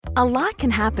A lot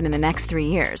can happen in the next 3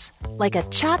 years. Like a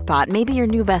chatbot may be your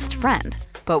new best friend.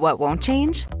 But what won't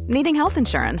change? Needing health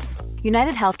insurance.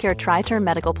 United Healthcare Tri-Term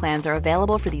Medical Plans are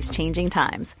available for these changing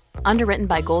times. Underwritten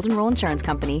by Golden Rule Insurance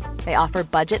Company, they offer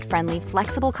budget-friendly,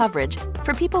 flexible coverage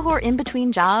for people who are in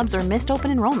between jobs or missed open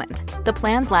enrollment. The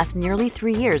plans last nearly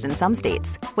 3 years in some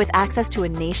states, with access to a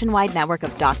nationwide network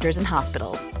of doctors and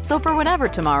hospitals. So for whatever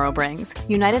tomorrow brings,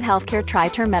 United Healthcare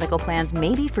Tri-Term Medical Plans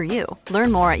may be for you.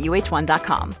 Learn more at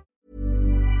uh1.com.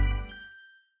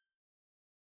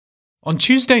 On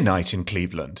Tuesday night in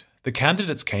Cleveland, the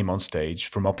candidates came on stage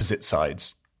from opposite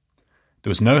sides.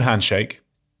 There was no handshake.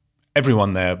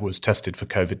 Everyone there was tested for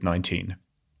COVID-19.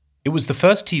 It was the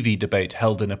first TV debate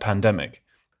held in a pandemic.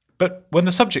 But when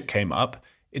the subject came up,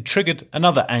 it triggered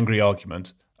another angry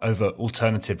argument over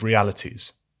alternative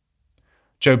realities.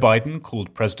 Joe Biden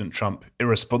called President Trump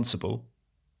irresponsible.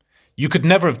 "You could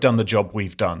never have done the job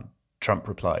we've done," Trump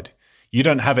replied. "You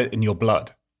don't have it in your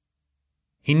blood."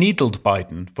 He needled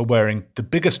Biden for wearing the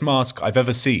biggest mask I've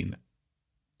ever seen.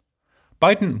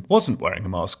 Biden wasn't wearing a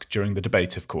mask during the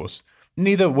debate, of course.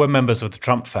 Neither were members of the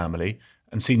Trump family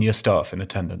and senior staff in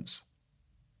attendance.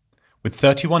 With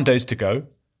 31 days to go,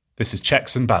 this is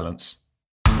Checks and Balance.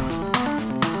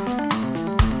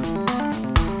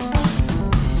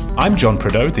 I'm John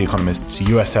Prideaux, The Economist's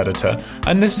US editor,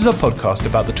 and this is a podcast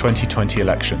about the 2020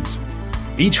 elections.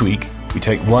 Each week, we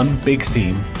take one big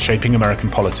theme shaping American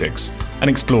politics and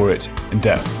explore it in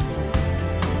depth.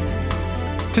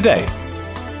 Today,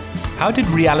 how did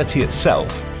reality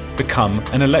itself become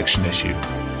an election issue?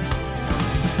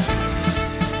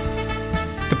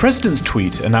 The president's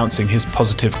tweet announcing his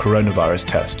positive coronavirus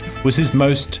test was his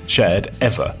most shared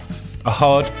ever, a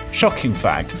hard, shocking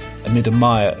fact amid a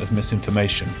mire of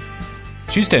misinformation.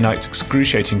 Tuesday night's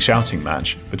excruciating shouting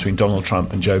match between Donald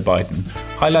Trump and Joe Biden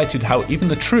highlighted how even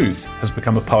the truth has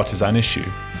become a partisan issue.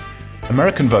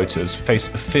 American voters face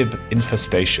a fib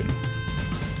infestation.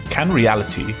 Can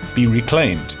reality be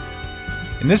reclaimed?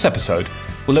 In this episode,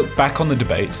 we'll look back on the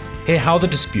debate, hear how the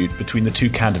dispute between the two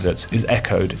candidates is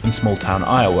echoed in small-town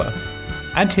Iowa,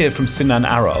 and hear from Sinan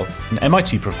Aral, an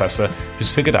MIT professor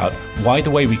who's figured out why the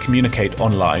way we communicate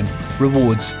online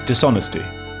rewards dishonesty.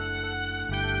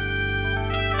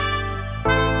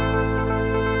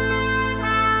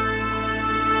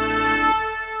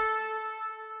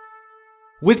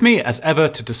 With me, as ever,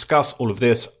 to discuss all of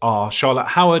this are Charlotte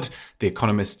Howard, The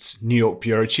Economist's New York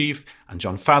bureau chief, and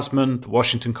John Fasman, the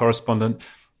Washington correspondent.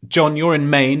 John, you're in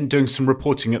Maine doing some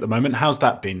reporting at the moment. How's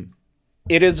that been?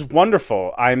 It is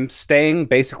wonderful. I'm staying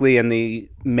basically in the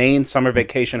Maine summer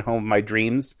vacation home of my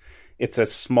dreams. It's a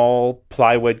small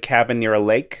plywood cabin near a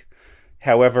lake.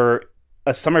 However,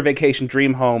 a summer vacation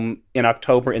dream home in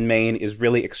October in Maine is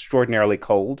really extraordinarily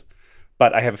cold.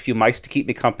 But I have a few mice to keep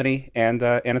me company, and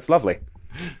it's lovely.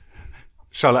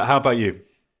 Charlotte, how about you?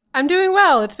 I'm doing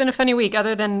well. It's been a funny week,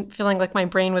 other than feeling like my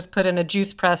brain was put in a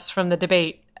juice press from the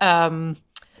debate.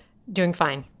 Doing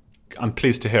fine. I'm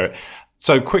pleased to hear it.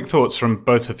 So quick thoughts from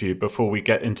both of you before we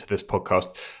get into this podcast.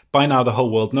 By now, the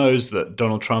whole world knows that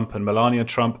Donald Trump and Melania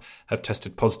Trump have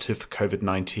tested positive for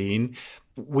COVID-19.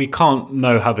 We can't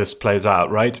know how this plays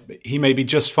out, right? He may be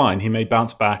just fine. He may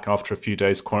bounce back after a few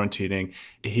days quarantining.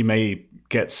 He may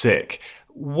get sick.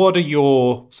 What are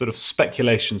your sort of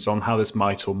speculations on how this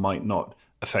might or might not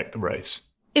affect the race?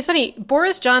 It's funny.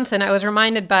 Boris Johnson, I was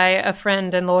reminded by a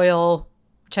friend and loyal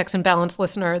Checks and Balance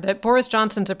listener that Boris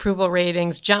Johnson's approval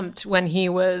ratings jumped when he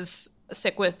was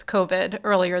sick with COVID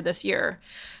earlier this year.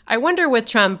 I wonder with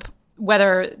Trump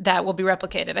whether that will be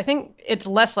replicated. I think it's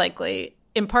less likely,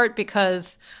 in part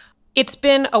because it's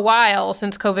been a while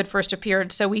since COVID first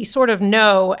appeared, so we sort of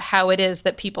know how it is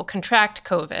that people contract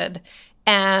COVID.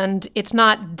 And it's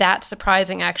not that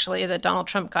surprising, actually, that Donald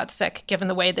Trump got sick, given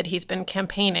the way that he's been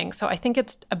campaigning. So I think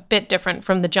it's a bit different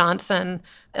from the Johnson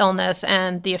illness,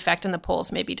 and the effect in the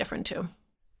polls may be different, too.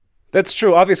 That's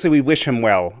true. Obviously, we wish him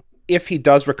well. If he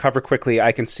does recover quickly,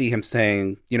 I can see him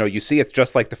saying, you see, it's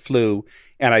just like the flu,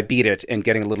 and I beat it, and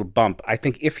getting a little bump. I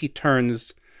think if he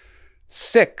turns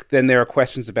sick, then there are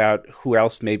questions about who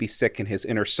else may be sick in his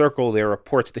inner circle. There are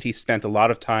reports that he spent a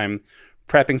lot of time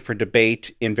prepping for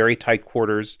debate in very tight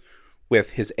quarters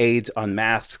with his aides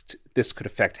unmasked. This could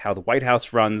affect how the White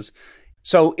House runs.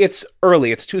 So it's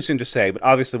early. It's too soon to say. But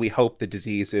obviously, we hope the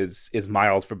disease is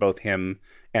mild for both him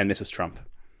and Mrs. Trump.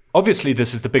 Obviously,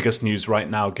 this is the biggest news right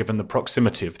now, given the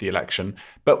proximity of the election.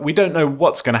 But we don't know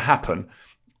what's going to happen.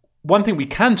 One thing we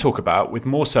can talk about with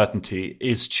more certainty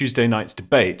is Tuesday night's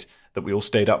debate that we all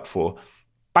stayed up for.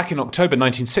 Back in October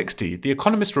 1960, The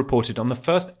Economist reported on the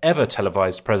first ever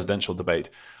televised presidential debate.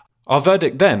 Our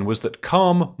verdict then was that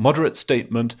calm, moderate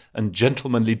statement and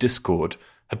gentlemanly discord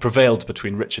had prevailed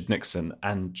between Richard Nixon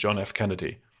and John F.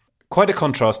 Kennedy. Quite a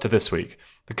contrast to this week.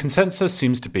 The consensus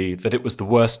seems to be that it was the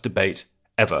worst debate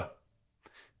ever.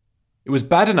 It was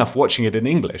bad enough watching it in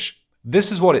English.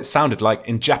 This is what it sounded like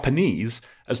in Japanese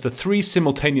as the three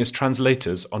simultaneous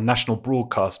translators on national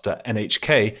broadcaster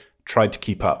NHK tried to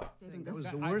keep up.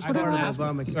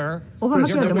 オバマ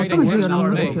ケアで最も重要なも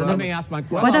のですよね。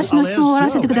私の質問を終わら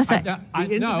せてください。上に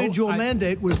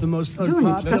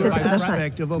聞かせてくださ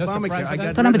い。ト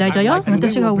ランプ大統領、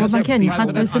私がオバマケアに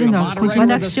反対するのは、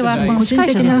私は個人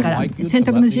的ですから、選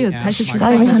択の自由大切に。司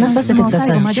会に話させてくだ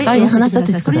さい。司会に話させ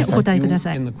てください。それにお答えくだ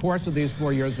さい。この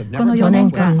4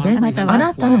年間で、あ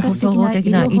なたの総合的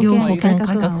な医療保険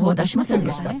改革を出しません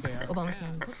でした。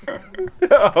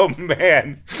Oh,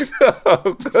 man.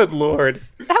 Oh, good Lord.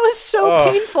 That was so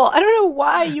painful. I don't know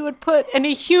why you would put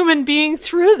any human being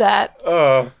through that.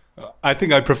 I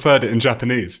think I preferred it in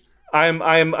Japanese.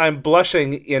 I'm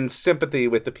blushing in sympathy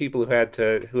with the people who had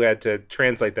to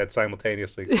translate that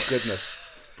simultaneously. Goodness.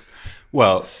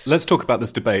 Well, let's talk about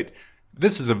this debate.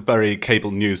 This is a very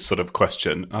cable news sort of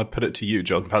question. I'll put it to you,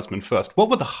 John Pasman, first. What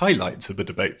were the highlights of the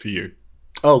debate for you?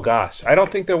 Oh, gosh. I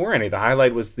don't think there were any. The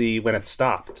highlight was when it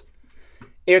stopped.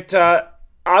 It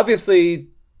obviously,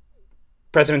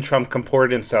 President Trump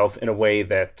comported himself in a way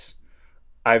that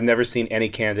I've never seen any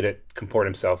candidate comport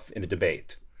himself in a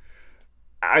debate.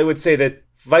 I would say that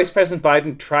Vice President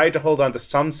Biden tried to hold on to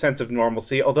some sense of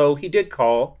normalcy, although he did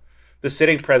call the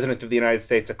sitting president of the United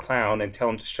States a clown and tell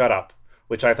him to shut up,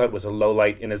 which I thought was a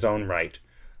lowlight in his own right.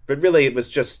 But really, it was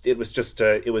just a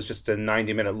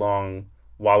 90-minute long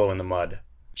wallow in the mud.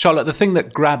 Charlotte, the thing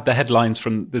that grabbed the headlines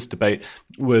from this debate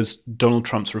was Donald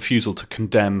Trump's refusal to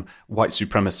condemn white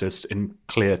supremacists in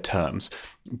clear terms.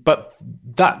 But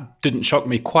that didn't shock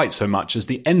me quite so much as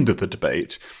the end of the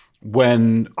debate,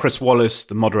 when Chris Wallace,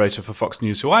 the moderator for Fox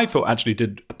News, who I thought actually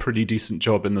did a pretty decent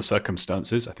job in the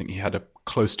circumstances, I think he had a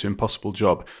close to impossible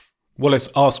job, Wallace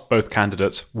asked both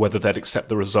candidates whether they'd accept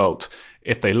the result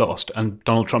if they lost, and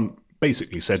Donald Trump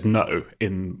basically said no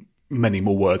in many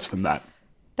more words than that.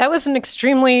 That was an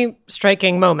extremely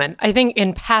striking moment. I think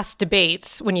in past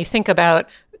debates, when you think about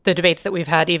the debates that we've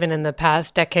had even in the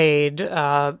past decade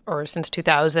or since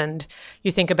 2000,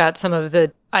 you think about some of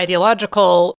the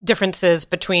ideological differences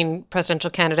between presidential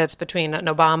candidates, between an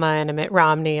Obama and a Mitt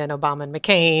Romney, and Obama and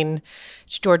McCain,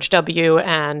 George W.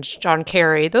 and John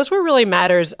Kerry. Those were really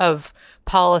matters of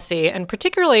policy. And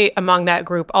particularly among that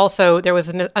group, also, there was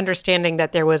an understanding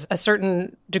that there was a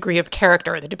certain degree of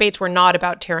character. The debates were not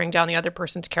about tearing down the other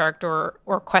person's character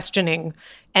or questioning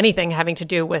anything having to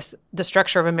do with the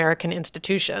structure of American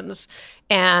institutions.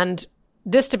 And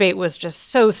this debate was just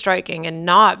so striking in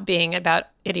not being about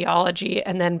ideology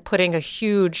and then putting a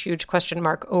huge, huge question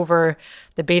mark over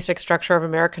the basic structure of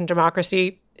American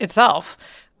democracy itself.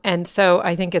 And so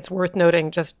I think it's worth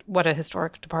noting just what a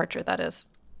historic departure that is.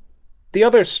 The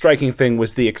other striking thing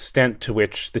was the extent to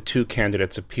which the two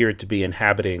candidates appeared to be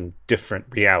inhabiting different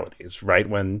realities, right?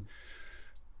 When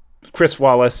Chris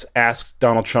Wallace asked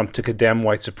Donald Trump to condemn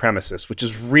white supremacists, which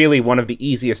is really one of the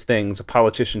easiest things a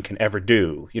politician can ever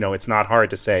do. You know, it's not hard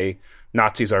to say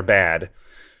Nazis are bad.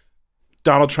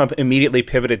 Donald Trump immediately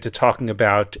pivoted to talking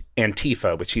about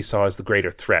Antifa, which he saw as the greater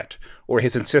threat, or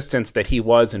his insistence that he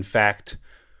was, in fact,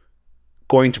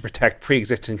 going to protect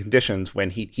pre-existing conditions when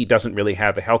he doesn't really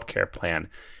have a healthcare plan.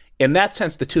 In that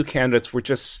sense, the two candidates were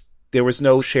just, there was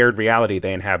no shared reality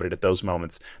they inhabited at those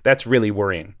moments. That's really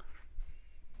worrying.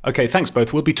 Okay, thanks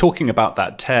both. We'll be talking about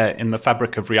that tear in the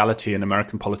fabric of reality in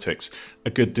American politics a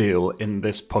good deal in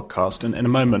this podcast. And in a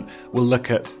moment, we'll look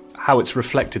at how it's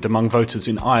reflected among voters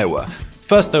in Iowa.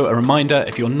 First, though, a reminder,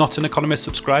 if you're not an Economist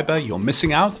subscriber, you're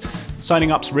missing out.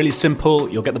 Signing up's really simple.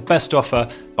 You'll get the best offer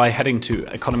by heading to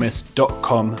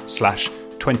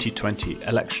economist.com/2020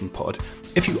 election pod.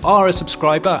 If you are a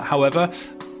subscriber, however,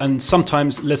 and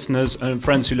sometimes listeners and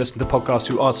friends who listen to the podcast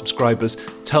who are subscribers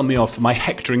tell me off for my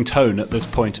hectoring tone at this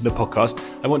point in the podcast,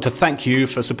 I want to thank you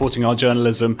for supporting our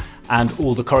journalism and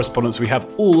all the correspondents we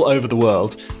have all over the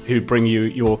world who bring you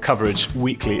your coverage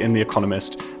weekly in The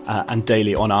Economist and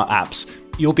daily on our apps.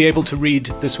 You'll be able to read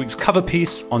this week's cover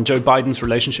piece on Joe Biden's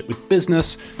relationship with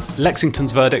business,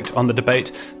 Lexington's verdict on the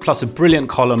debate, plus a brilliant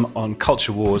column on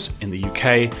culture wars in the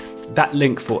UK. That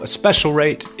link for a special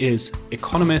rate is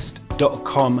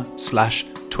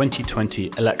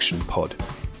economist.com/2020 election pod.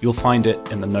 You'll find it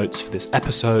in the notes for this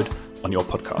episode on your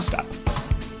podcast app.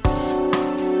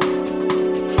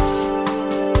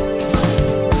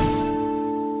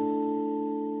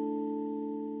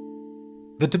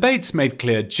 The debates made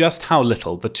clear just how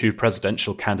little the two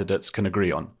presidential candidates can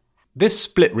agree on. This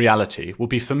split reality will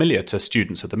be familiar to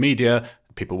students of the media,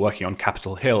 people working on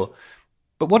Capitol Hill.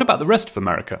 But what about the rest of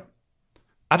America?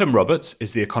 Adam Roberts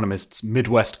is The Economist's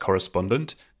Midwest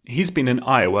correspondent. He's been in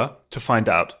Iowa to find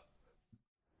out.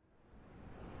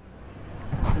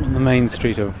 On the main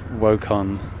street of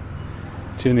Waukegan,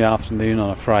 2 in the afternoon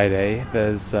on a Friday,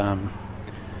 there's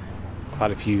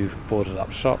quite a few boarded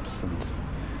up shops and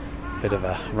a bit of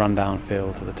a rundown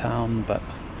feel to the town, but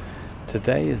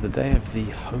today is the day of the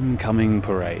homecoming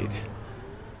parade.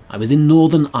 I was in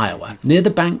northern Iowa, near the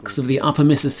banks of the upper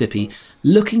Mississippi,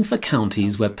 looking for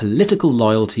counties where political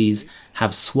loyalties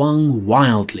have swung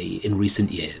wildly in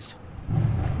recent years.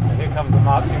 So here comes the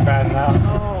marching band now.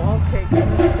 Oh, okay,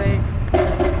 goodness sakes.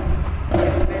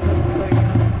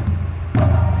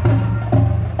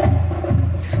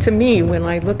 To me, when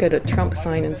I look at a Trump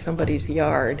sign in somebody's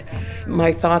yard,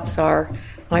 my thoughts are,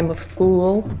 I'm a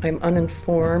fool, I'm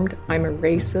uninformed, I'm a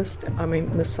racist, I'm a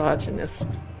misogynist.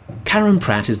 Karen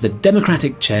Pratt is the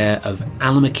Democratic chair of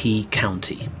Allamakee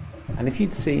County. And if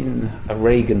you'd seen a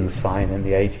Reagan sign in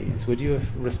the 80s, would you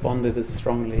have responded as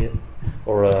strongly,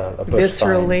 or a Bush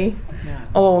viscerally? Sign? Yeah.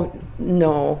 Oh,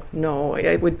 no.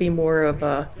 It would be more of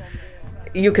a,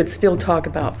 you could still talk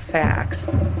about facts.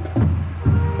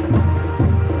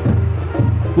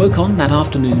 Waukegan that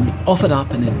afternoon offered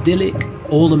up an idyllic,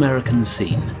 all-American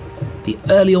scene. The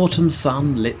early autumn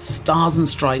sun lit stars and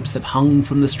stripes that hung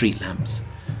from the street lamps.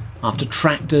 After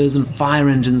tractors and fire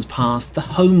engines passed, the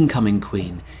homecoming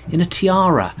queen, in a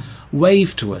tiara,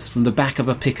 waved to us from the back of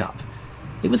a pickup.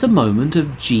 It was a moment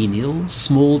of genial,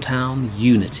 small-town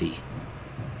unity.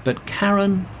 But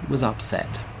Karen was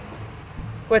upset.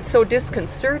 What's so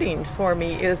disconcerting for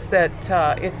me is that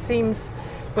it seems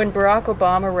when Barack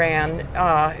Obama ran,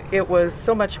 it was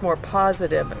so much more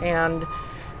positive and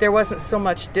there wasn't so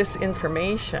much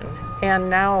disinformation. And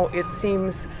now it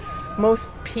seems most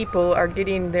people are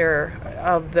getting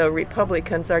the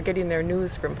Republicans are getting their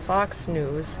news from Fox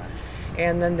News.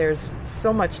 And then there's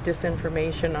so much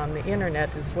disinformation on the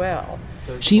internet as well.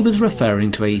 She was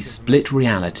referring to a split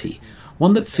reality,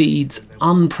 one that feeds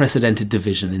unprecedented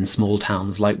division in small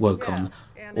towns like Waukegan,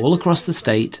 all across the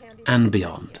state and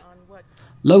beyond.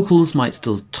 Locals might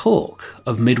still talk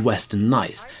of Midwestern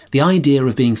nice, the idea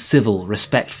of being civil,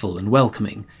 respectful and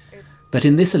welcoming. But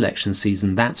in this election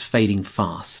season, that's fading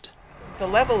fast. The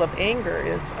level of anger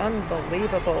is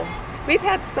unbelievable. We've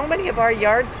had so many of our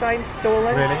yard signs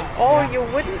stolen. Really? Oh, Yeah. You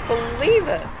wouldn't believe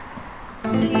it.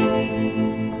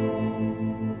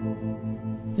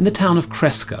 In the town of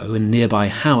Cresco in nearby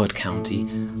Howard County,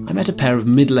 I met a pair of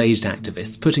middle-aged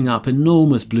activists putting up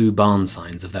enormous blue barn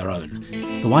signs of their own.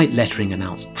 The white lettering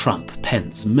announced Trump,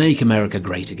 Pence, Make America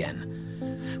Great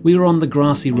Again. We were on the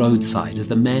grassy roadside as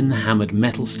the men hammered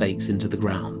metal stakes into the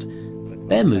ground.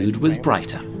 Their mood was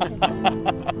brighter.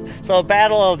 So a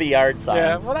battle of the yard signs.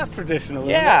 Yeah, well, that's traditional.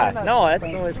 Yeah,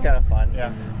 that's always kind of fun.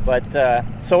 Yeah. But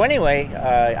so anyway,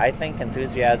 I think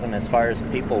enthusiasm as far as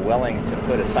people willing to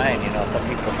put a sign. Some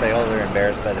people say, "Oh, they're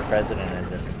embarrassed by the president" and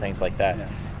different things like that. Yeah.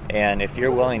 And if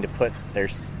you're willing to put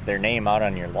their name out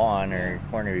on your lawn or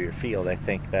corner of your field, I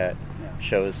think that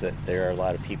shows that there are a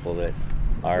lot of people that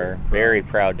are very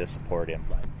proud to support him.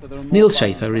 Neil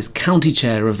Schaefer is county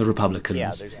chair of the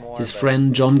Republicans. His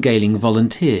friend John Gayling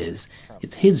volunteers.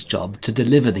 It's his job to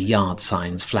deliver the yard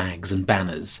signs, flags and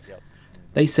banners.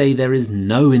 They say there is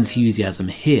no enthusiasm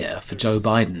here for Joe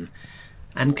Biden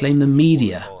and claim the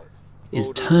media is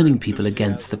turning people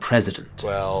against the president.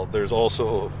 Well, there's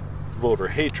also voter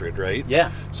hatred, right?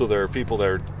 Yeah. So there are people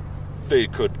they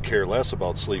could care less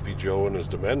about Sleepy Joe and his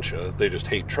dementia. They just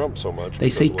hate Trump so much. They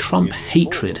say Trump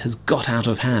hatred has got out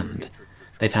of hand.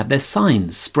 They've had their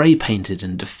signs spray-painted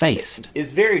and defaced. It's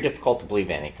very difficult to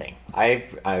believe anything.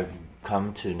 I've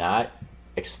come to not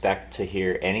expect to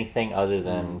hear anything other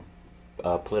than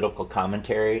political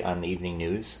commentary on the evening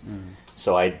news.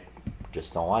 So I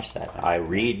just don't watch that. I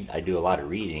do a lot of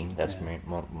reading. That's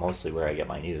mostly where I get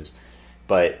my news.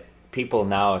 But people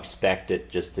now expect it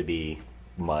just to be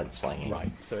mudslinging.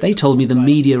 Right. So they told me the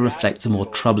media reflects a more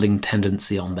troubling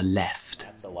tendency on the left.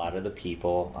 A lot of the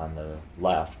people on the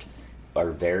left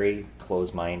are very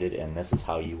close-minded, and this is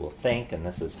how you will think, and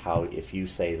this is how, if you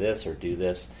say this or do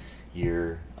this,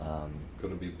 you're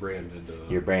going to be branded.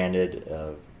 You're branded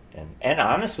and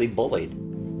honestly bullied.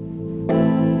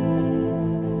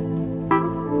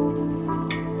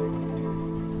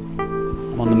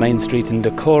 I'm on the main street in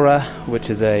Decorah, which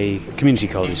is a community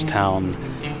college town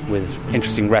with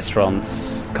interesting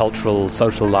restaurants, cultural,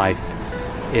 social life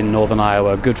in northern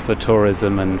Iowa, good for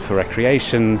tourism and for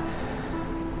recreation.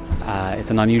 It's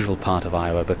an unusual part of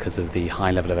Iowa because of the high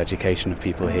level of education of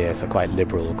people here, so quite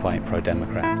liberal, quite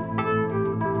pro-Democrat.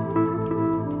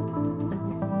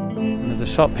 There's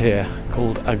a shop here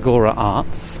called Agora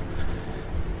Arts.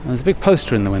 And there's a big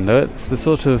poster in the window. It's the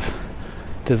sort of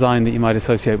design that you might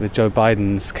associate with Joe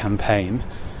Biden's campaign.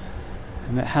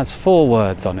 And it has 4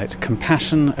 words on it: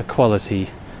 compassion,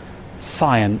 equality,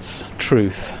 science,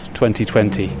 truth,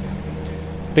 2020.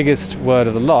 Biggest word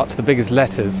of the lot, the biggest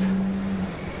letters,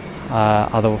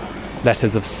 are the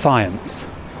letters of science.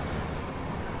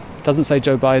 It doesn't say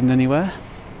Joe Biden anywhere,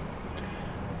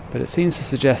 but it seems to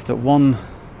suggest that one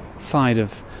side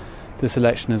of this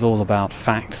election is all about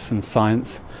facts and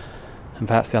science, and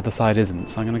perhaps the other side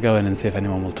isn't. So I'm going to go in and see if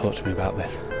anyone will talk to me about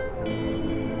this.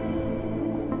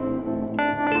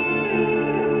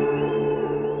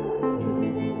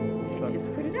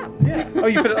 Just put it up. Yeah. Oh,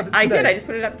 you put it up today? I did. I just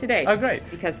put it up today. Oh, great.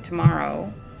 Because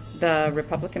tomorrow, the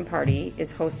Republican Party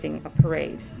is hosting a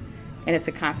parade, and it's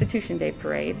a Constitution Day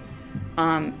parade.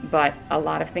 But a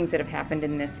lot of things that have happened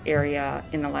in this area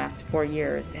in the last 4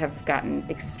 years have gotten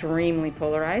extremely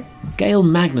polarized. Gail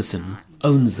Magnuson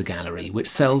owns the gallery, which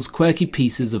sells quirky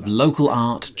pieces of local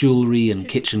art, jewellery and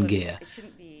kitchen gear.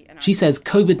 She says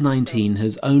COVID-19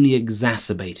 has only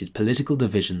exacerbated political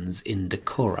divisions in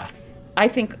Decorah. I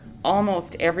think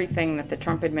almost everything that the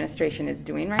Trump administration is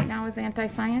doing right now is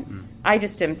anti-science. I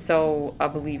just am so a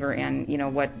believer in,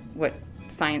 what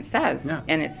science says. Yeah.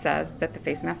 And it says that the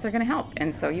face masks are going to help.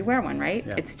 And so you wear one, right?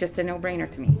 Yeah. It's just a no-brainer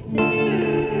to me.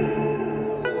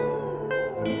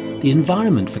 The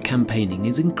environment for campaigning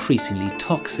is increasingly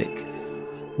toxic.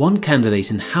 One candidate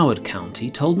in Howard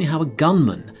County told me how a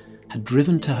gunman had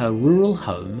driven to her rural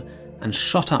home and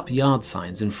shot up yard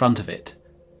signs in front of it.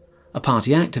 A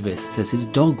party activist says his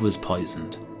dog was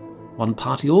poisoned. One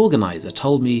party organiser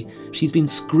told me she's been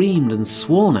screamed and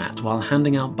sworn at while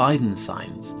handing out Biden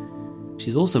signs.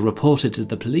 She's also reported to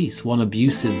the police one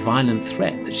abusive, violent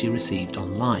threat that she received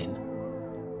online.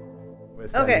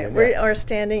 Okay, we are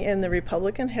standing in the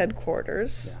Republican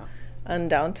headquarters in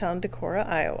downtown Decorah,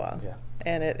 Iowa. Yeah.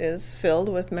 And it is filled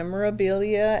with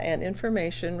memorabilia and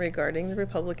information regarding the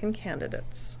Republican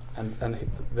candidates. And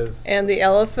the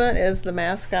elephant is the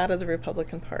mascot of the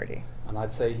Republican Party. And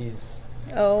I'd say he's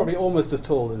probably almost as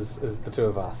tall as the two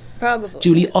of us. Probably.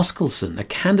 Julie Oskelson, a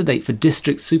candidate for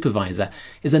district supervisor,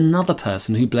 is another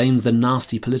person who blames the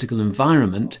nasty political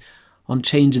environment on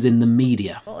changes in the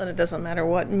media. And it doesn't matter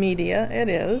what media it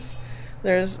is.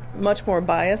 There's much more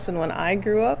bias than when I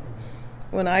grew up.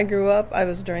 When I grew up, I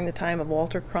was during the time of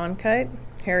Walter Cronkite,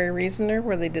 Harry Reasoner,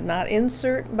 where they did not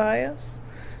insert bias.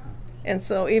 And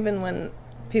so even when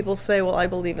people say, well, I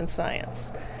believe in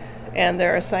science, and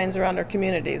there are signs around our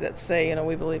community that say,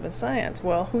 we believe in science.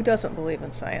 Well, who doesn't believe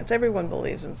in science? Everyone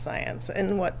believes in science.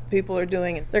 And what people are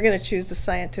doing, they're going to choose a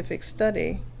scientific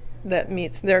study that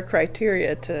meets their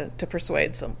criteria to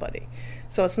persuade somebody.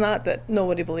 So it's not that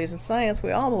nobody believes in science.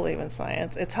 We all believe in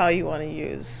science. It's how you want to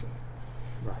use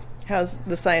how's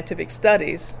the scientific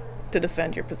studies to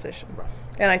defend your position. Right.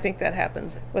 And I think that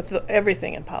happens with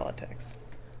everything in politics.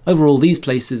 Overall, these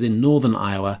places in northern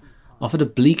Iowa offered a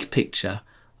bleak picture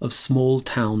of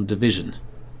small-town division.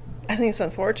 I think it's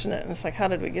unfortunate, and it's like, how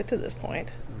did we get to this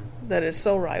point that is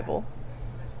so rival?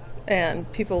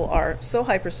 And people are so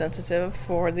hypersensitive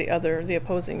for the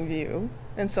opposing view.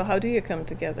 And so how do you come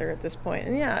together at this point?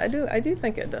 And yeah, I do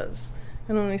think it does.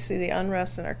 And when we see the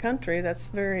unrest in our country, that's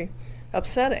very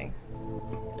upsetting.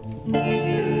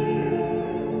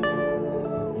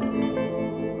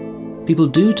 People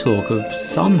do talk of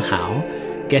somehow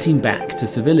getting back to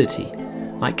civility.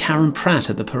 Like Karen Pratt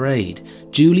at the parade,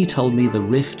 Julie told me the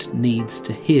rift needs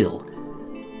to heal.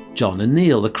 John and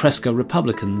Neil, the Cresco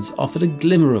Republicans, offered a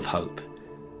glimmer of hope.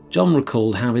 John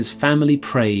recalled how his family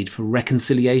prayed for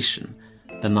reconciliation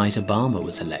the night Obama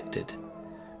was elected.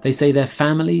 They say their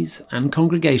families and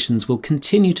congregations will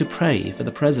continue to pray for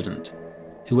the president,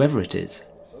 whoever it is.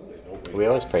 We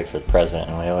always pray for the president,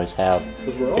 and we always have.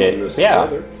 Because we're all in this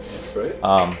together.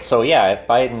 Right? So yeah, if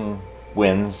Biden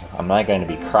wins, I'm not going to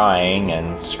be crying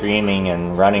and screaming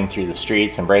and running through the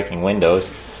streets and breaking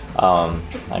windows.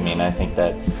 I think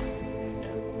that's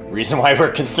the reason why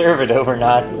we're conservative. We're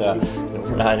not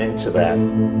into that.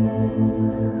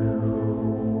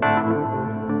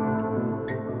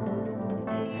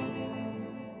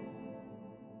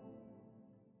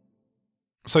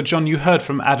 So, John, you heard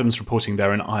from Adam's reporting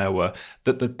there in Iowa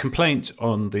that the complaint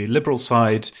on the Liberal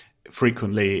side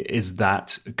frequently is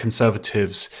that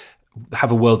conservatives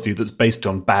have a worldview that's based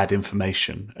on bad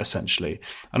information, essentially.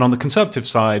 And on the Conservative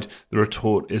side, the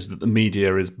retort is that the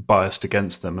media is biased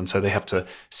against them, and so they have to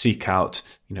seek out,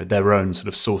 their own sort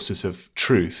of sources of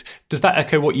truth. Does that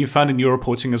echo what you found in your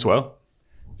reporting as well?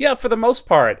 Yeah, for the most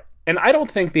part. And I don't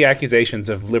think the accusations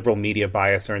of liberal media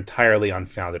bias are entirely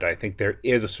unfounded. I think there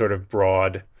is a sort of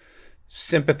broad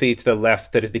sympathy to the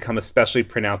left that has become especially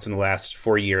pronounced in the last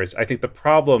 4 years. I think the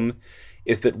problem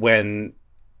is that when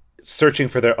searching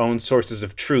for their own sources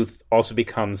of truth also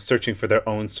becomes searching for their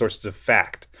own sources of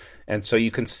fact. And so you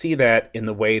can see that in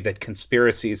the way that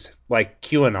conspiracies like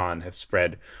QAnon have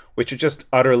spread, which are just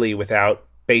utterly without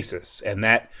basis. And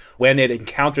that when it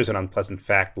encounters an unpleasant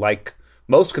fact, like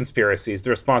most conspiracies, the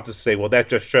response is to say, well, that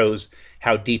just shows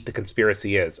how deep the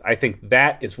conspiracy is. I think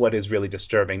that is what is really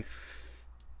disturbing.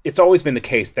 It's always been the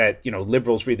case that,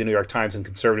 liberals read the New York Times and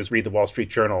conservatives read the Wall Street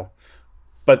Journal.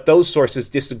 But those sources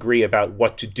disagree about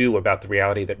what to do about the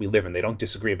reality that we live in. They don't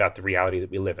disagree about the reality that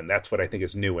we live in. That's what I think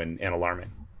is new and alarming.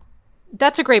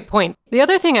 That's a great point. The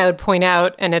other thing I would point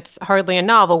out, and it's hardly a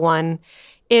novel one,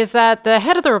 is that the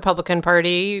head of the Republican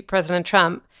Party, President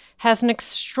Trump, has an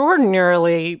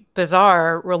extraordinarily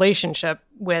bizarre relationship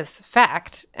with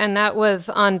fact. And that was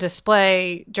on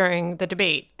display during the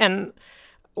debate. And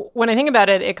when I think about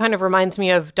it, it kind of reminds me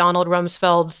of Donald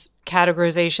Rumsfeld's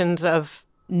categorizations of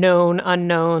known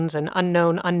unknowns and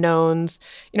unknown unknowns.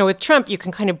 With Trump, you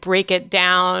can kind of break it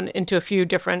down into a few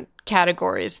different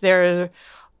categories. There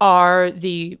are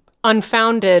the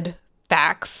unfounded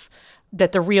facts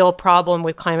that the real problem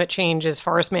with climate change is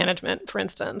forest management, for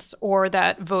instance, or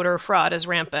that voter fraud is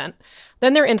rampant.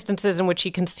 Then there are instances in which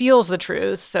he conceals the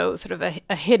truth, so sort of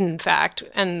a hidden fact,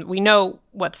 and we know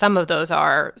what some of those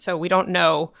are, so we don't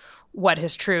know what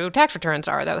his true tax returns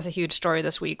are. That was a huge story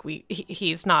this week.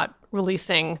 He's not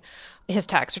releasing his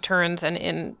tax returns, and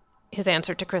in his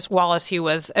answer to Chris Wallace, he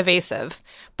was evasive.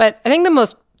 But I think the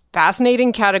most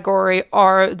fascinating category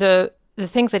are the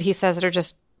things that he says that are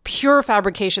just pure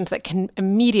fabrications that can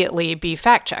immediately be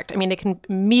fact-checked. I mean, they can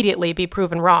immediately be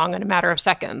proven wrong in a matter of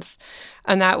seconds.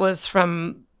 And that was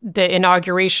from the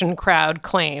inauguration crowd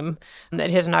claim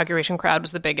that his inauguration crowd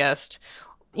was the biggest.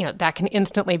 That can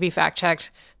instantly be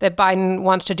fact-checked. That Biden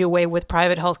wants to do away with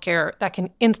private health care, that can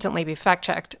instantly be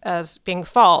fact-checked as being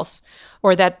false.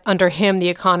 Or that under him, the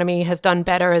economy has done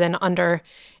better than under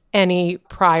any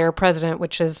prior president,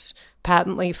 which is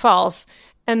patently false.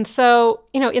 And so,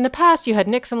 in the past, you had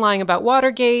Nixon lying about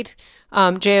Watergate.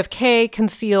 JFK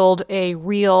concealed a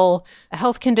real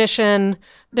health condition.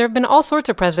 There have been all sorts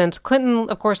of presidents. Clinton,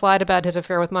 of course, lied about his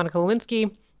affair with Monica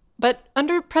Lewinsky. But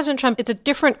under President Trump, it's a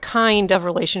different kind of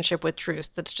relationship with truth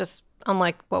that's just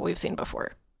unlike what we've seen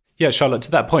before. Yeah, Charlotte,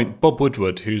 to that point, Bob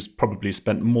Woodward, who's probably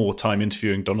spent more time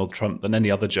interviewing Donald Trump than any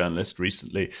other journalist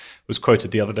recently, was quoted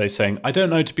the other day saying, "I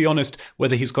don't know, to be honest,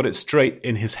 whether he's got it straight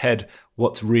in his head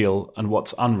what's real and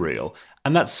what's unreal."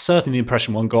 And that's certainly the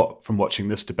impression one got from watching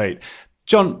this debate.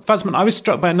 John Fasman, I was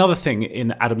struck by another thing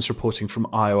in Adam's reporting from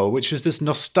Iowa, which is this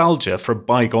nostalgia for a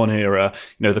bygone era,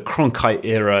 the Cronkite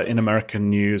era in American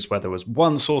news, where there was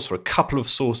one source or a couple of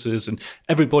sources and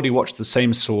everybody watched the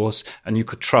same source and you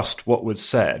could trust what was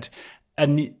said.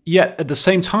 And yet, at the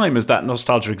same time as that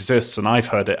nostalgia exists, and I've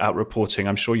heard it out reporting,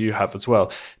 I'm sure you have as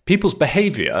well, people's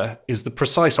behavior is the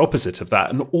precise opposite of that.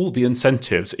 And all the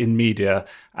incentives in media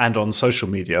and on social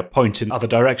media point in other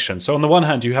directions. So on the one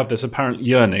hand, you have this apparent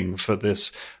yearning for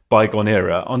this bygone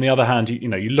era. On the other hand,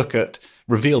 you look at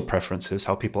revealed preferences,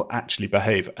 how people actually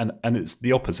behave, and it's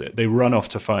the opposite. They run off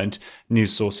to find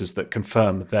news sources that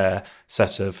confirm their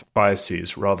set of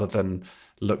biases rather than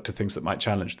look to things that might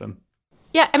challenge them.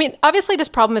 Yeah, I mean, obviously this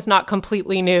problem is not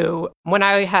completely new. When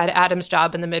I had Adam's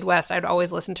job in the Midwest, I'd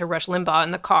always listen to Rush Limbaugh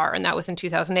in the car, and that was in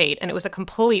 2008. And it was a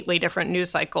completely different news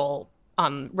cycle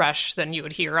on Rush than you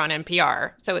would hear on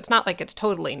NPR. So it's not like it's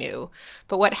totally new.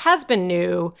 But what has been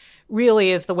new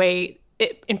really is the way,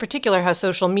 in particular, how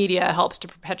social media helps to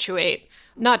perpetuate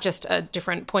not just a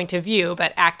different point of view,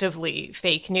 but actively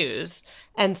fake news.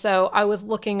 And so I was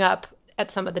looking up at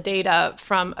some of the data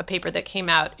from a paper that came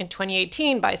out in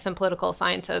 2018 by some political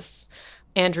scientists,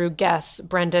 Andrew Guess,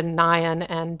 Brendan Nyan,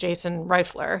 and Jason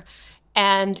Reifler.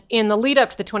 And in the lead up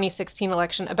to the 2016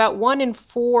 election, about 1 in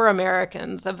 4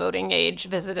 Americans of voting age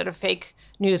visited a fake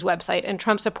news website, and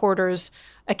Trump supporters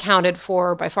accounted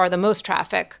for by far the most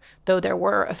traffic, though there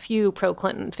were a few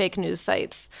pro-Clinton fake news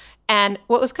sites. And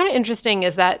what was kind of interesting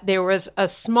is that there was a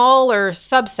smaller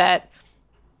subset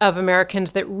of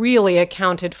Americans that really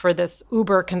accounted for this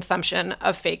uber consumption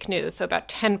of fake news. So about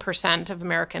 10% of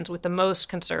Americans with the most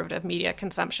conservative media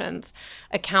consumptions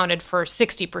accounted for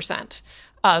 60%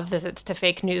 of visits to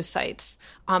fake news sites,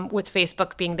 with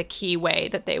Facebook being the key way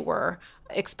that they were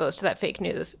exposed to that fake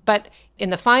news. But in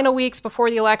the final weeks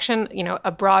before the election,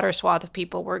 a broader swath of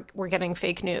people were getting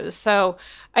fake news. So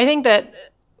I think that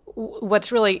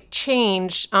what's really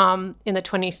changed in the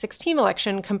 2016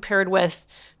 election compared with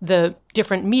the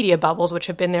different media bubbles, which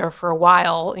have been there for a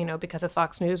while, because of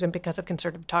Fox News and because of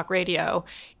conservative talk radio,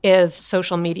 is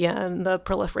social media and the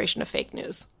proliferation of fake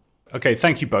news. Okay,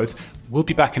 thank you both. We'll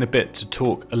be back in a bit to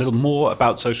talk a little more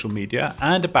about social media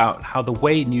and about how the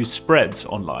way news spreads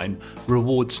online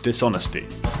rewards dishonesty.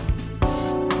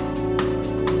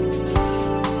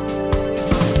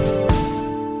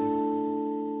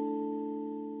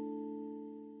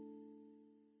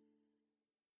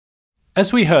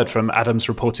 As we heard from Adam's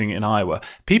reporting in Iowa,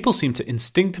 people seem to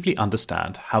instinctively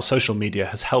understand how social media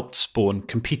has helped spawn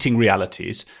competing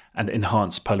realities and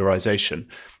enhance polarization.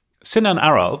 Sinan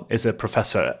Aral is a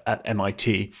professor at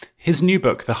MIT. His new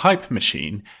book, The Hype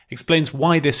Machine, explains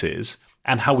why this is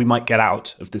and how we might get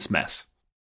out of this mess.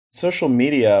 Social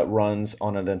media runs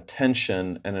on an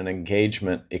attention and an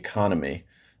engagement economy,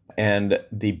 and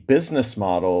the business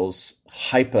models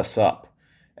hype us up.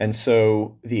 And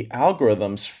so the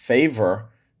algorithms favor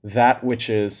that which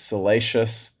is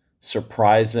salacious,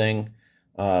 surprising,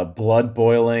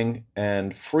 blood-boiling,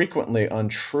 and frequently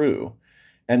untrue.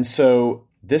 And so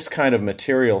this kind of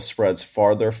material spreads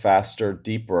farther, faster,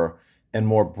 deeper, and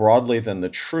more broadly than the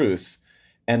truth,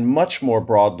 and much more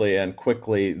broadly and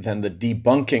quickly than the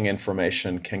debunking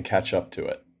information can catch up to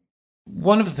it.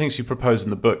 One of the things you propose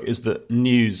in the book is that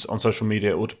news on social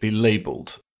media ought to be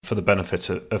labeled for the benefit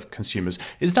of consumers.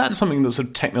 Is that something that's sort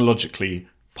of technologically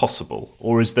possible,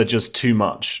 or is there just too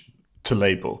much to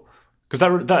label?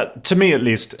 Because that, to me at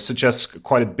least, suggests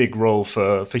quite a big role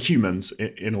for humans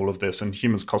in all of this, and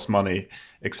humans cost money,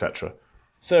 etc.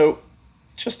 So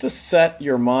just to set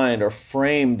your mind or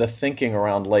frame the thinking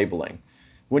around labeling,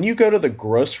 when you go to the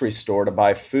grocery store to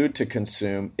buy food to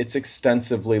consume, it's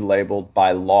extensively labeled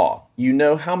by law. You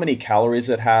know how many calories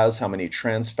it has, how many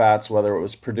trans fats, whether it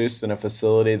was produced in a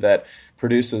facility that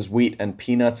produces wheat and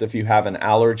peanuts if you have an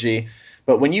allergy.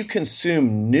 But when you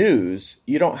consume news,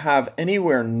 you don't have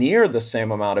anywhere near the same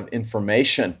amount of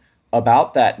information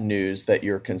about that news that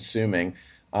you're consuming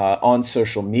on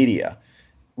social media.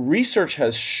 Research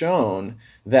has shown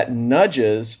that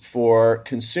nudges for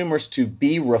consumers to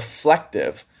be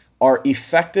reflective are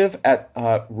effective at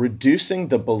reducing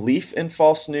the belief in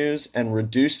false news and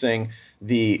reducing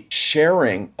the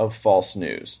sharing of false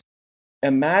news.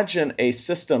 Imagine a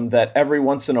system that every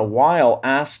once in a while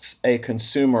asks a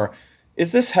consumer,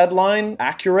 is this headline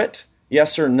accurate?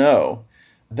 Yes or no?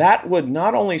 That would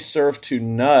not only serve to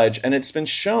nudge, and it's been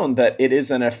shown that it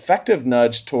is an effective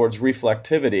nudge towards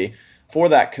reflectivity for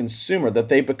that consumer, that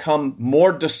they become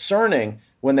more discerning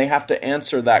when they have to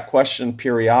answer that question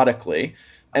periodically.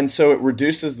 And so it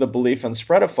reduces the belief and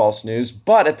spread of false news.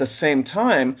 But at the same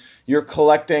time, you're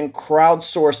collecting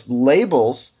crowdsourced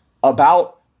labels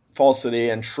about falsity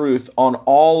and truth on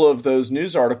all of those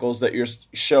news articles that you're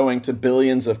showing to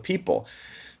billions of people.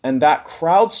 And that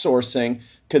crowdsourcing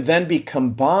could then be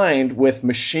combined with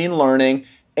machine learning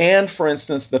and, for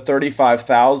instance, the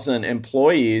 35,000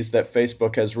 employees that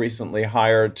Facebook has recently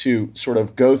hired to sort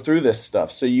of go through this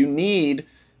stuff. So you need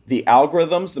the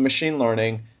algorithms, the machine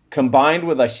learning, combined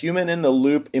with a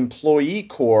human-in-the-loop employee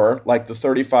core, like the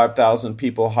 35,000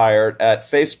 people hired at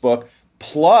Facebook,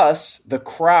 plus the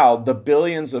crowd, the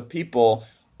billions of people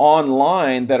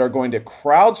online that are going to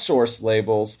crowdsource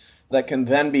labels that can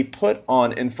then be put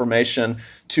on information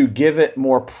to give it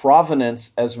more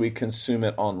provenance as we consume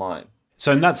it online.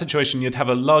 So in that situation, you'd have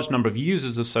a large number of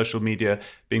users of social media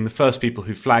being the first people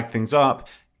who flag things up,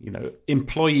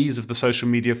 employees of the social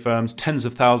media firms, tens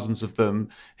of thousands of them,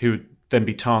 who would then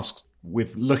be tasked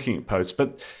with looking at posts.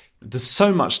 But there's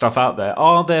so much stuff out there.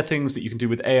 Are there things that you can do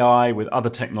with AI, with other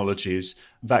technologies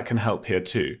that can help here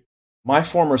too? My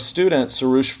former student,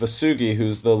 Soroush Vasugi,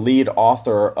 who's the lead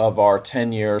author of our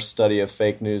 10-year study of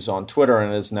fake news on Twitter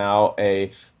and is now a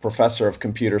professor of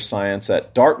computer science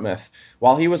at Dartmouth,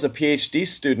 while he was a PhD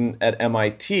student at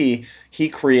MIT, he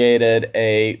created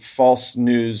a false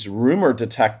news rumor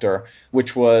detector,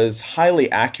 which was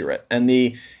highly accurate. And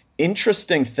the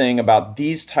interesting thing about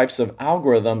these types of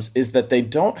algorithms is that they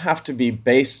don't have to be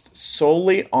based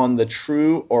solely on the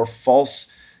true or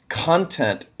false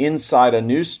content inside a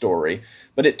news story,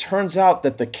 but it turns out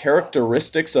that the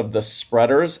characteristics of the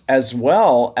spreaders, as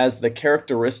well as the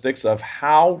characteristics of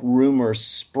how rumors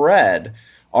spread,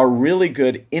 are really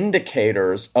good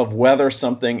indicators of whether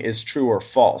something is true or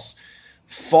false.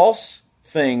 False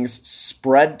things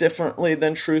spread differently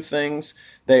than true things.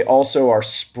 They also are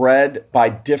spread by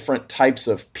different types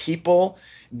of people.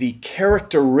 The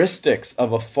characteristics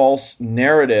of a false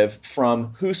narrative,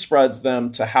 from who spreads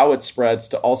them to how it spreads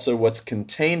to also what's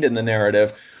contained in the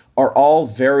narrative, are all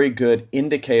very good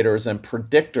indicators and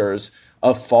predictors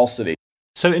of falsity.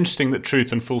 So interesting that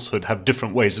truth and falsehood have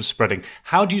different ways of spreading.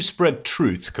 How do you spread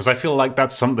truth? Because I feel like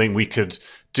that's something we could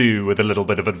do with a little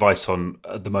bit of advice on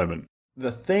at the moment.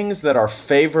 The things that are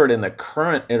favored in the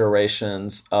current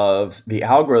iterations of the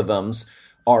algorithms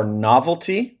are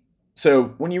novelty. So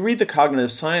when you read the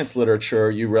cognitive science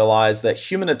literature, you realize that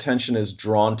human attention is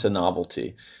drawn to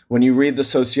novelty. When you read the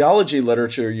sociology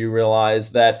literature, you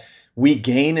realize that we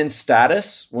gain in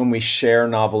status when we share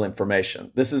novel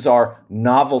information. This is our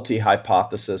novelty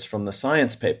hypothesis from the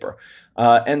science paper.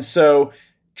 And so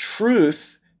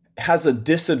truth has a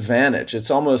disadvantage.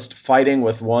 It's almost fighting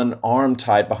with one arm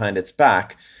tied behind its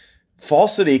back.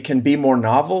 Falsity can be more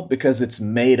novel because it's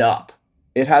made up.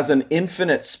 It has an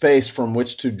infinite space from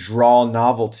which to draw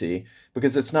novelty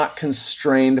because it's not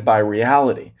constrained by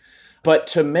reality. But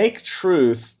to make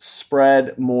truth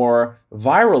spread more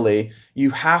virally,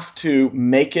 you have to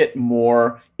make it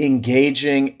more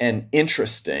engaging and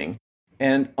interesting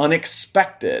and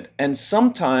unexpected. And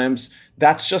sometimes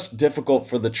that's just difficult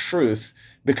for the truth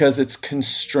because it's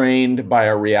constrained by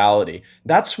a reality.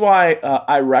 That's why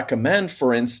I recommend,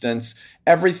 for instance,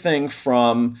 everything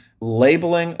from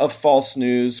labeling of false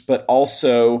news, but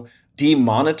also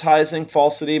demonetizing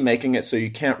falsity, making it so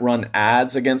you can't run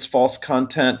ads against false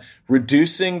content,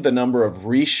 reducing the number of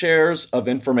reshares of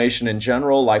information in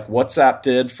general, like WhatsApp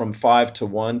did from 5 to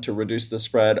 1 to reduce the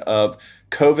spread of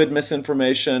COVID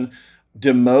misinformation,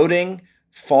 demoting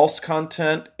false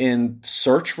content in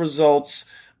search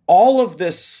results. All of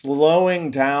this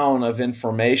slowing down of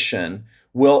information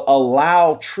will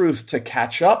allow truth to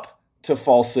catch up to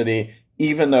falsity,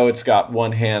 even though it's got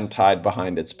one hand tied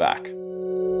behind its back.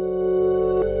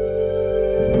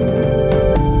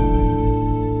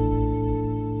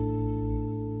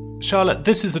 Charlotte,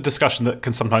 this is a discussion that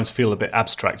can sometimes feel a bit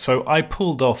abstract. So I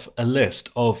pulled off a list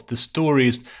of the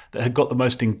stories that had got the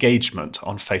most engagement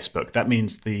on Facebook. That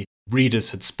means the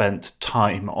readers had spent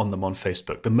time on them on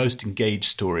Facebook, the most engaged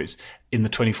stories in the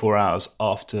 24 hours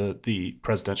after the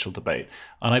presidential debate.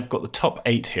 And I've got the top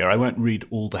 8 here. I won't read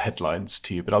all the headlines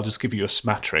to you, but I'll just give you a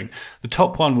smattering. The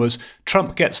top one was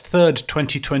Trump gets third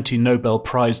 2020 Nobel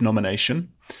Prize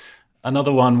nomination.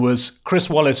 Another one was Chris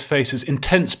Wallace faces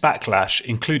intense backlash,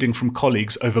 including from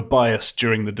colleagues over bias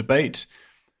during the debate.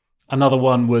 Another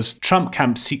one was Trump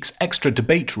camp seeks extra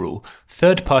debate rule,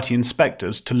 third-party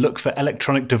inspectors to look for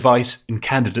electronic device in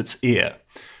candidate's ear.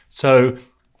 So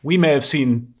we may have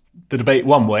seen the debate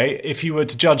one way. If you were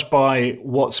to judge by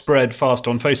what spread fast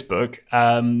on Facebook,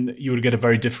 you would get a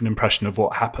very different impression of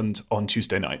what happened on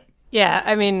Tuesday night. Yeah,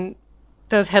 I mean,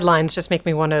 those headlines just make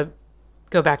me want to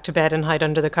go back to bed and hide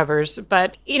under the covers.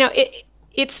 But, you know,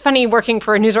 it's funny working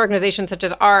for a news organization such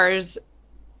as ours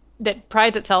that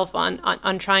prides itself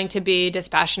on trying to be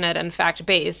dispassionate and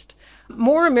fact-based.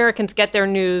 More Americans get their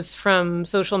news from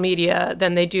social media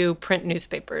than they do print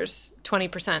newspapers,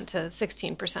 20% to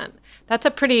 16%. That's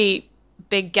a pretty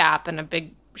big gap and a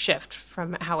big shift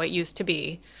from how it used to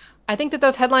be. I think that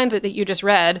those headlines that you just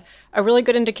read are a really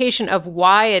good indication of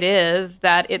why it is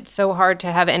that it's so hard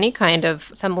to have any kind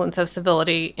of semblance of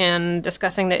civility in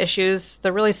discussing the issues,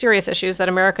 the really serious issues that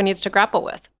America needs to grapple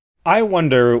with. I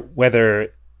wonder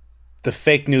whether the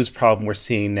fake news problem we're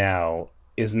seeing now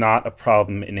is not a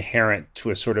problem inherent to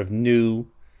a sort of new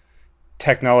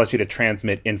technology to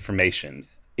transmit information.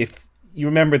 If you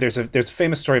remember, there's a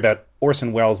famous story about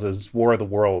Orson Welles' War of the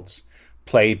Worlds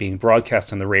play being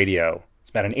broadcast on the radio. It's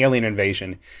about an alien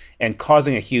invasion and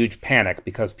causing a huge panic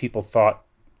because people thought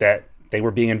that they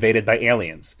were being invaded by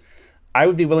aliens. I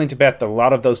would be willing to bet that a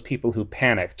lot of those people who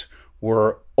panicked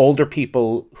were older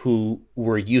people who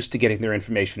were used to getting their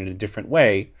information in a different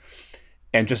way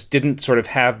and just didn't sort of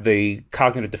have the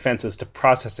cognitive defenses to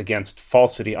process against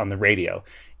falsity on the radio.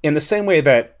 In the same way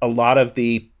that a lot of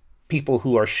the people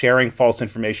who are sharing false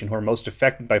information, who are most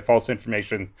affected by false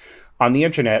information on the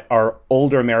internet, are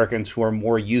older Americans who are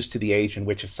more used to the age in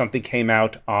which if something came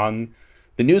out on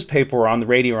the newspaper or on the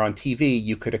radio or on TV,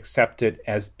 you could accept it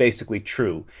as basically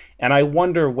true. And I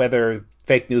wonder whether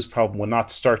fake news problem will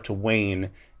not start to wane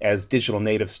as digital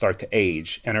natives start to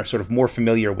age and are sort of more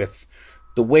familiar with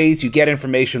the ways you get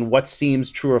information, what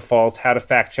seems true or false, how to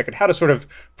fact check it, how to sort of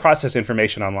process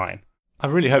information online. I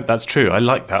really hope that's true. I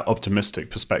like that optimistic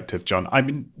perspective, John. I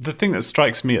mean, the thing that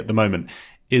strikes me at the moment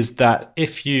is that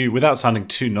if you, without sounding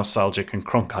too nostalgic and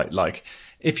Cronkite-like,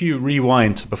 if you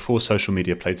rewind to before social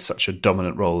media played such a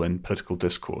dominant role in political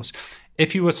discourse,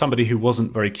 if you were somebody who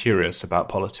wasn't very curious about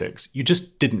politics, you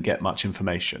just didn't get much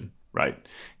information, right?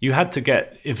 You had to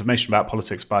get information about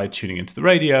politics by tuning into the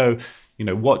radio,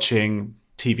 watching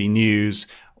TV news,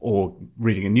 or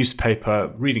reading a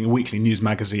newspaper. Reading a weekly news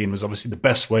magazine was obviously the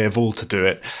best way of all to do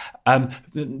it.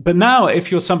 But now,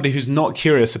 if you're somebody who's not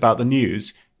curious about the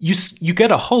news, you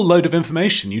get a whole load of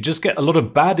information. You just get a lot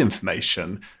of bad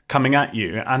information coming at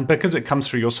you. And because it comes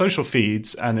through your social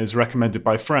feeds and is recommended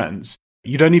by friends,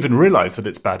 you don't even realize that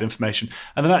it's bad information.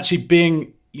 And then actually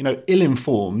being,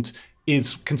 ill-informed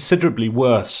is considerably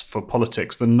worse for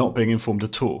politics than not being informed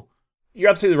at all. You're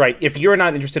absolutely right. If you're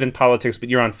not interested in politics, but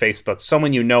you're on Facebook,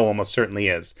 someone you know almost certainly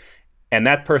is. And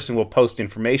that person will post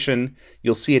information.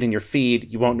 You'll see it in your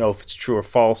feed. You won't know if it's true or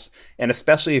false. And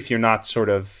especially if you're not sort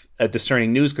of a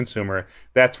discerning news consumer,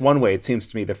 that's one way it seems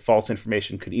to me that false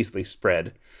information could easily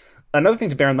spread. Another thing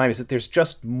to bear in mind is that there's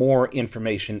just more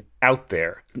information out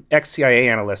there. An ex-CIA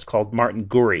analyst called Martin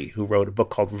Gurry, who wrote a book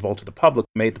called Revolt of the Public,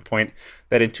 made the point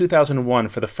that in 2001,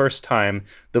 for the first time,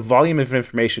 the volume of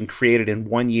information created in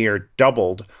 1 year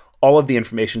doubled all of the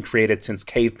information created since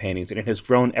cave paintings, and it has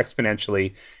grown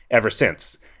exponentially ever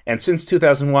since. And since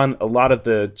 2001, a lot of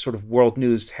the sort of world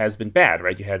news has been bad,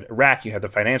 right? You had Iraq, you had the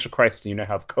financial crisis, and you now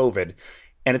have COVID.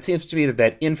 And it seems to me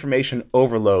that information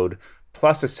overload,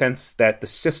 plus a sense that the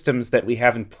systems that we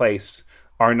have in place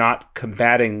are not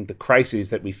combating the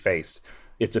crises that we face,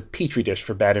 it's a petri dish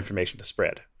for bad information to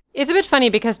spread. It's a bit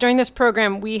funny because during this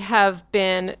program, we have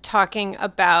been talking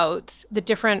about the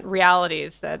different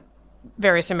realities that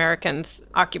various Americans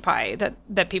occupy,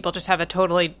 that people just have a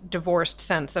totally divorced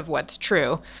sense of what's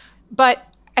true. But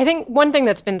I think one thing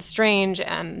that's been strange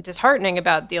and disheartening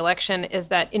about the election is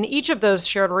that in each of those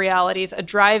shared realities, a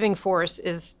driving force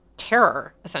is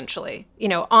terror, essentially.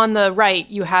 On the right,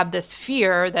 you have this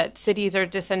fear that cities are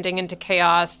descending into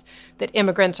chaos, that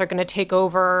immigrants are going to take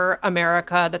over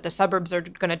America, that the suburbs are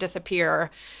going to disappear.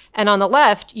 And on the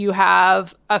left, you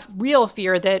have a real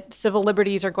fear that civil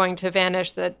liberties are going to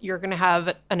vanish, that you're going to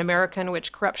have an America in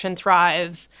which corruption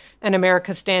thrives and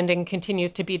America's standing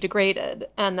continues to be degraded,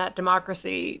 and that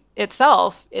democracy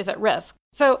itself is at risk.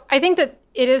 So I think that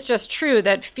it is just true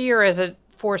that fear is a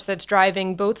force that's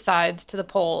driving both sides to the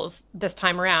polls this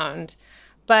time around.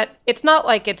 But it's not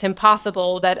like it's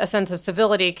impossible that a sense of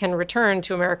civility can return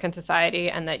to American society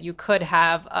and that you could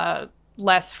have a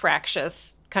less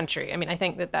fractious country. I mean, I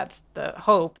think that that's the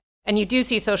hope. And you do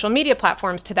see social media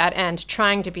platforms to that end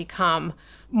trying to become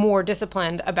more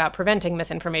disciplined about preventing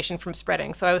misinformation from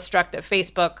spreading. So I was struck that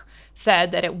Facebook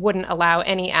said that it wouldn't allow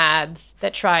any ads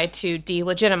that try to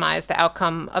delegitimize the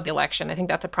outcome of the election. I think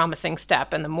that's a promising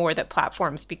step. And the more that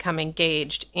platforms become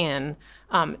engaged in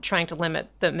trying to limit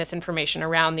the misinformation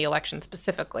around the election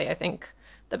specifically, I think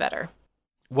the better.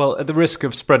 Well, at the risk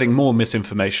of spreading more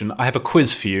misinformation, I have a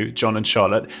quiz for you, John and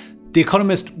Charlotte. The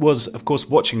Economist was, of course,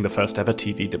 watching the first ever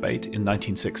TV debate in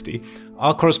 1960.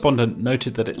 Our correspondent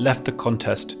noted that it left the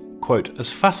contest, quote, as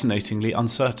fascinatingly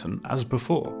uncertain as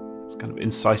before. It's kind of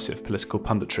incisive political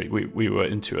punditry we were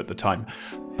into at the time.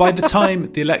 By the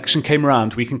time the election came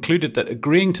around, we concluded that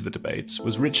agreeing to the debates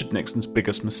was Richard Nixon's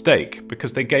biggest mistake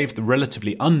because they gave the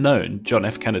relatively unknown John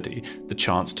F. Kennedy the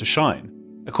chance to shine.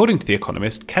 According to The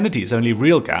Economist, Kennedy's only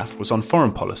real gaffe was on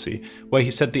foreign policy, where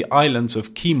he said the islands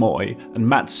of Quemoy and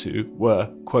Matsu were,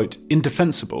 quote,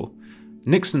 indefensible.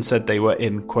 Nixon said they were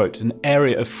in, quote, an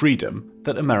area of freedom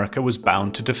that America was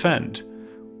bound to defend.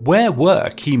 Where were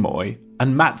Quemoy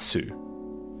and Matsu?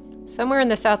 Somewhere in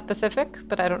the South Pacific,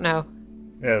 but I don't know.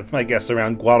 Yeah, that's my guess,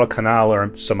 around Guadalcanal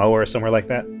or Samoa or somewhere like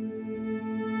that.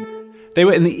 They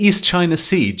were in the East China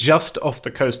Sea, just off the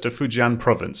coast of Fujian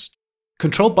province.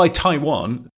 Controlled by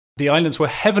Taiwan, the islands were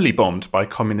heavily bombed by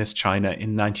Communist China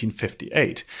in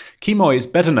 1958. Quemoy is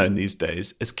better known these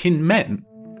days as Kinmen.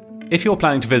 If you're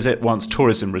planning to visit once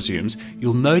tourism resumes,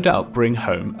 you'll no doubt bring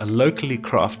home a locally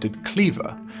crafted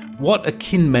cleaver. What are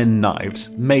Kinmen knives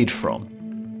made from?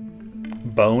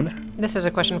 Bone? This is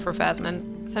a question for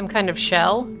Fasman. Some kind of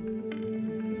shell?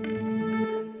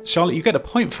 Charlotte, you get a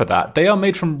point for that. They are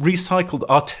made from recycled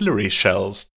artillery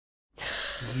shells.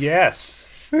 Yes.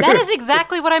 That is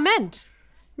exactly what I meant.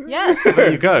 Yes.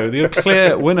 There you go. The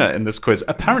clear winner in this quiz.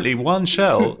 Apparently, one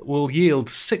shell will yield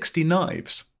 60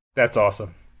 knives. That's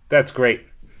awesome. That's great.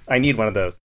 I need one of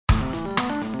those.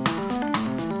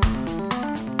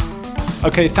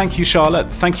 Okay, thank you, Charlotte.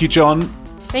 Thank you, John.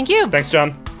 Thank you. Thanks,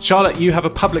 John. Charlotte, you have a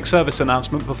public service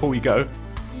announcement before we go.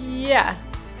 Yeah.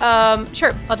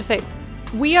 Sure. I'll just say,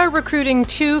 we are recruiting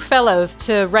 2 fellows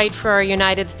to write for our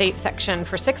United States section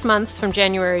for 6 months from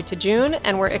January to June,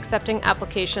 and we're accepting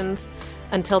applications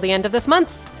until the end of this month.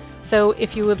 So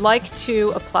if you would like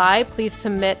to apply, please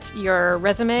submit your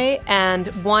resume and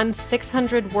 1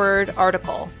 600-word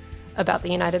article about the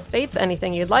United States,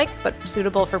 anything you'd like, but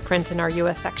suitable for print in our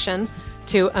U.S. section,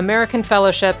 to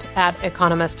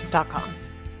americanfellowship@economist.com.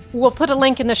 We'll put a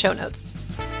link in the show notes.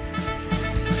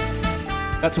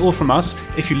 That's all from us.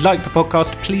 If you like the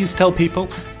podcast, please tell people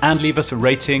and leave us a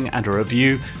rating and a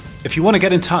review. If you want to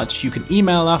get in touch, you can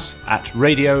email us at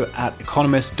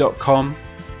radio@economist.com.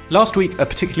 Last week, a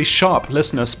particularly sharp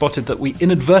listener spotted that we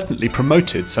inadvertently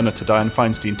promoted Senator Dianne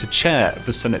Feinstein to chair of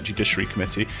the Senate Judiciary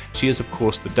Committee. She is, of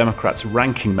course, the Democrats'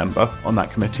 ranking member on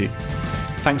that committee.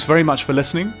 Thanks very much for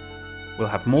listening. We'll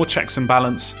have more Checks and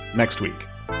Balance next week.